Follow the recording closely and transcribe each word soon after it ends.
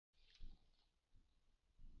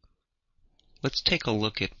let's take a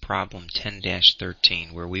look at problem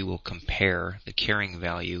 10-13 where we will compare the carrying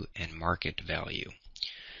value and market value.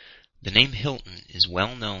 The name Hilton is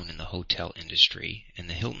well known in the hotel industry, and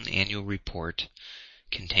the Hilton annual report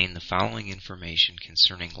contained the following information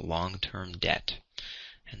concerning long-term debt.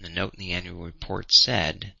 And the note in the annual report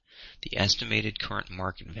said, the estimated current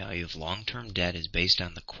market value of long-term debt is based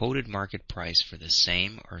on the quoted market price for the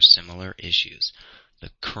same or similar issues. The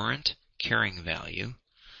current carrying value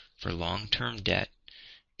for long-term debt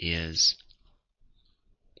is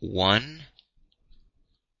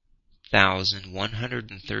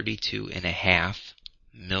 $1,132.5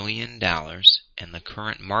 million, and the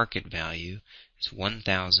current market value is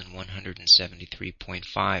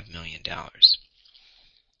 $1,173.5 million.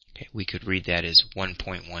 Okay, we could read that as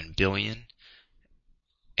 1.1 billion,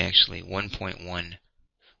 actually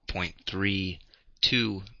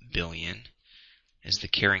 1.1.32 billion is the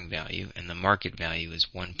carrying value, and the market value is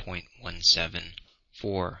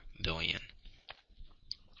 1.174 billion.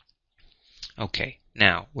 Okay,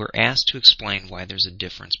 now we're asked to explain why there's a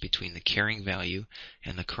difference between the carrying value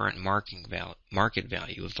and the current market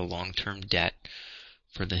value of the long-term debt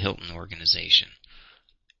for the Hilton organization.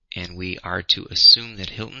 And we are to assume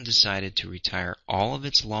that Hilton decided to retire all of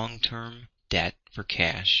its long-term debt for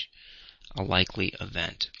cash, a likely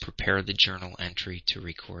event. Prepare the journal entry to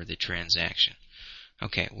record the transaction.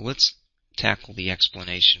 Okay, well, let's tackle the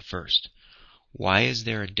explanation first. Why is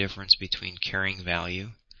there a difference between carrying value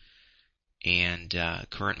and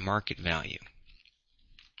current market value?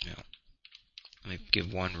 Now, let me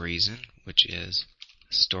give one reason, which is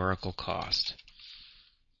historical cost.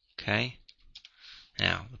 Okay?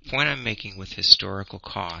 Now, the point I'm making with historical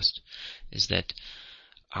cost is that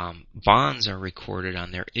bonds are recorded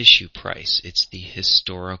on their issue price. It's the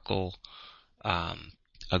historical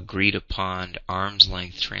agreed upon arm's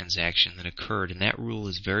length transaction that occurred, and that rule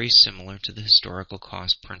is very similar to the historical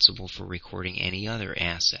cost principle for recording any other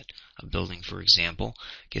asset. A building, for example,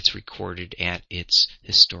 gets recorded at its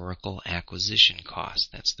historical acquisition cost.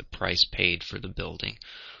 That's the price paid for the building,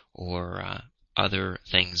 or other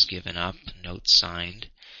things given up, notes signed,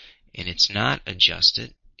 and it's not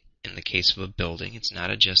adjusted. In the case of a building, it's not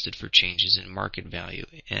adjusted for changes in market value,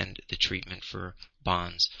 and the treatment for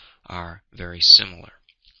bonds are very similar.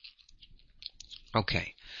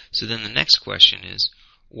 Okay, so then the next question is,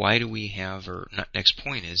 why do we have, or next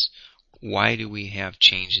point is, why do we have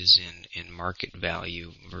changes in market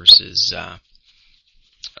value versus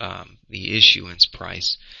the issuance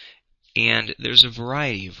price? And there's a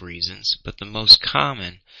variety of reasons, but the most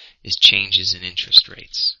common is changes in interest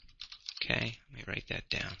rates. Okay, let me write that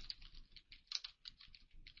down.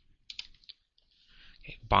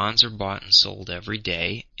 Okay, bonds are bought and sold every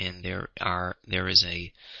day, and there is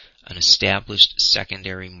an established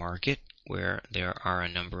secondary market where there are a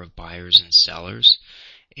number of buyers and sellers,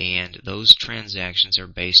 and those transactions are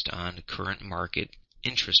based on current market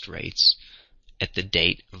interest rates at the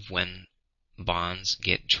date of when bonds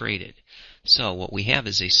get traded. So what we have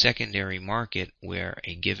is a secondary market where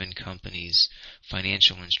a given company's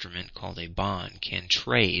financial instrument called a bond can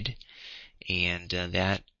trade, and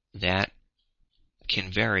that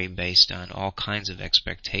can vary based on all kinds of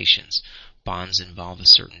expectations. Bonds involve a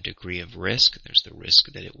certain degree of risk. There's the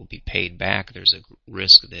risk that it will be paid back. There's a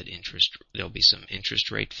risk that there'll be some interest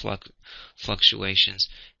rate fluctuations.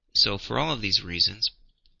 So for all of these reasons,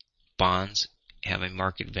 bonds have a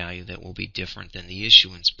market value that will be different than the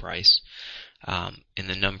issuance price. And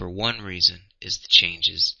the number one reason is the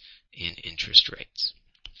changes in interest rates.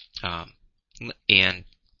 And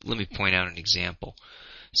let me point out an example.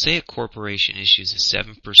 Say a corporation issues a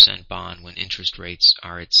 7% bond when interest rates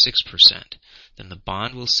are at 6%. Then the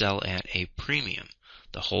bond will sell at a premium.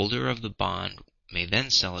 The holder of the bond may then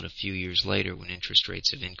sell it a few years later when interest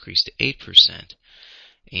rates have increased to 8%.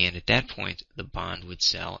 And at that point, the bond would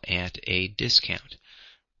sell at a discount.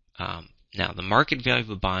 Now, the market value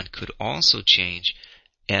of a bond could also change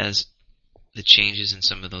as the changes in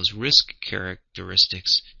some of those risk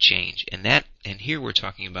characteristics change. And here we're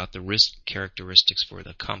talking about the risk characteristics for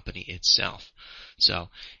the company itself. So,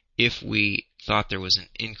 if we thought there was an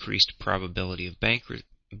increased probability of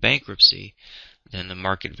bankruptcy, then the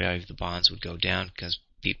market value of the bonds would go down because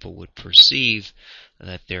people would perceive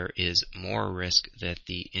that there is more risk that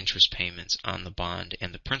the interest payments on the bond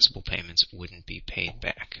and the principal payments wouldn't be paid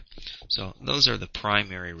back. So those are the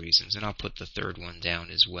primary reasons, and I'll put the third one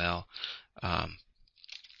down as well,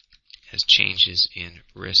 as changes in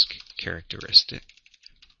risk characteristics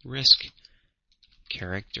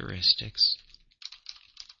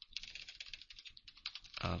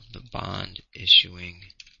of the bond issuing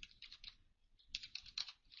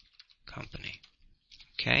company.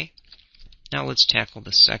 Okay? Now let's tackle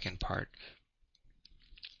the second part.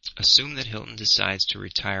 Assume that Hilton decides to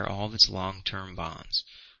retire all of its long-term bonds.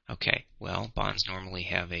 Okay, well, bonds normally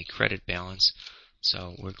have a credit balance,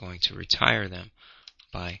 so we're going to retire them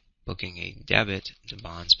by booking a debit to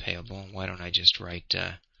bonds payable. Why don't I just write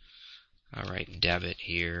debit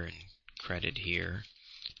here and credit here,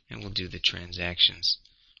 and we'll do the transactions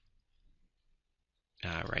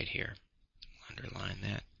right here. Underline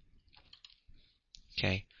that.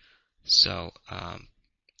 Okay, so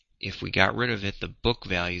if we got rid of it, the book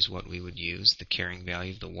value is what we would use, the carrying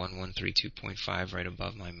value of the 1132.5 right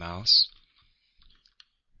above my mouse.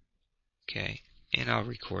 Okay, and I'll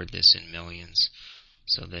record this in millions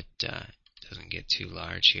so that it doesn't get too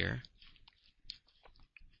large here.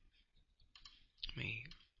 Let me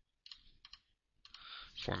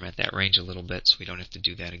format that range a little bit so we don't have to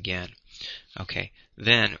do that again. Okay,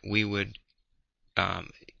 then we would,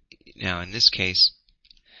 now in this case,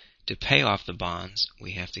 to pay off the bonds,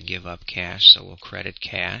 we have to give up cash, so we'll credit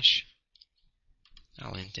cash.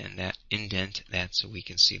 I'll indent that so we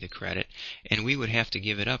can see the credit. And we would have to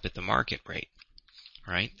give it up at the market rate.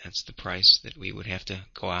 Right? That's the price that we would have to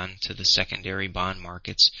go on to the secondary bond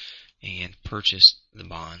markets and purchase the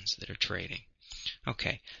bonds that are trading.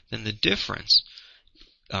 Okay, then the difference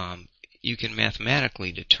you can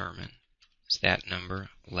mathematically determine is that number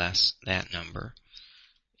less that number.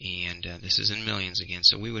 And this is in millions again,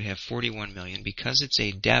 so we would have 41 million. Because it's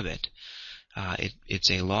a debit, it's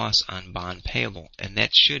a loss on bond payable, and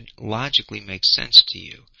that should logically make sense to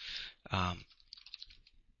you.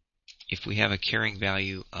 If we have a carrying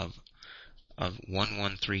value of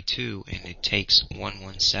 1132 and it takes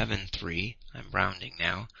 1173, I'm rounding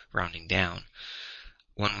now, rounding down,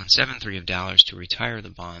 1173 of dollars to retire the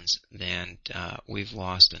bonds, then we've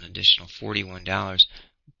lost an additional $41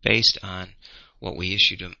 based on what we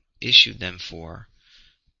issued them for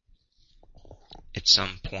at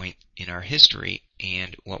some point in our history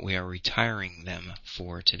and what we are retiring them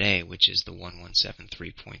for today, which is the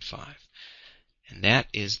 1173.5. And that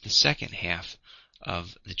is the second half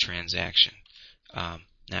of the transaction. Now,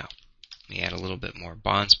 let me add a little bit more.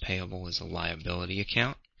 Bonds payable is a liability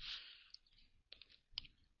account.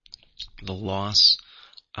 The loss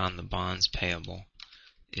on the bonds payable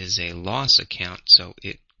is a loss account, so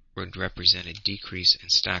it would represent a decrease in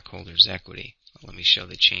stockholders' equity. Let me show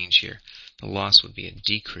the change here. The loss would be a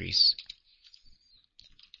decrease,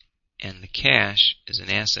 and the cash is an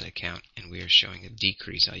asset account, and we are showing a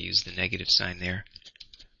decrease. I'll use the negative sign there,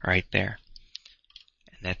 right there.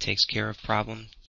 And that takes care of problem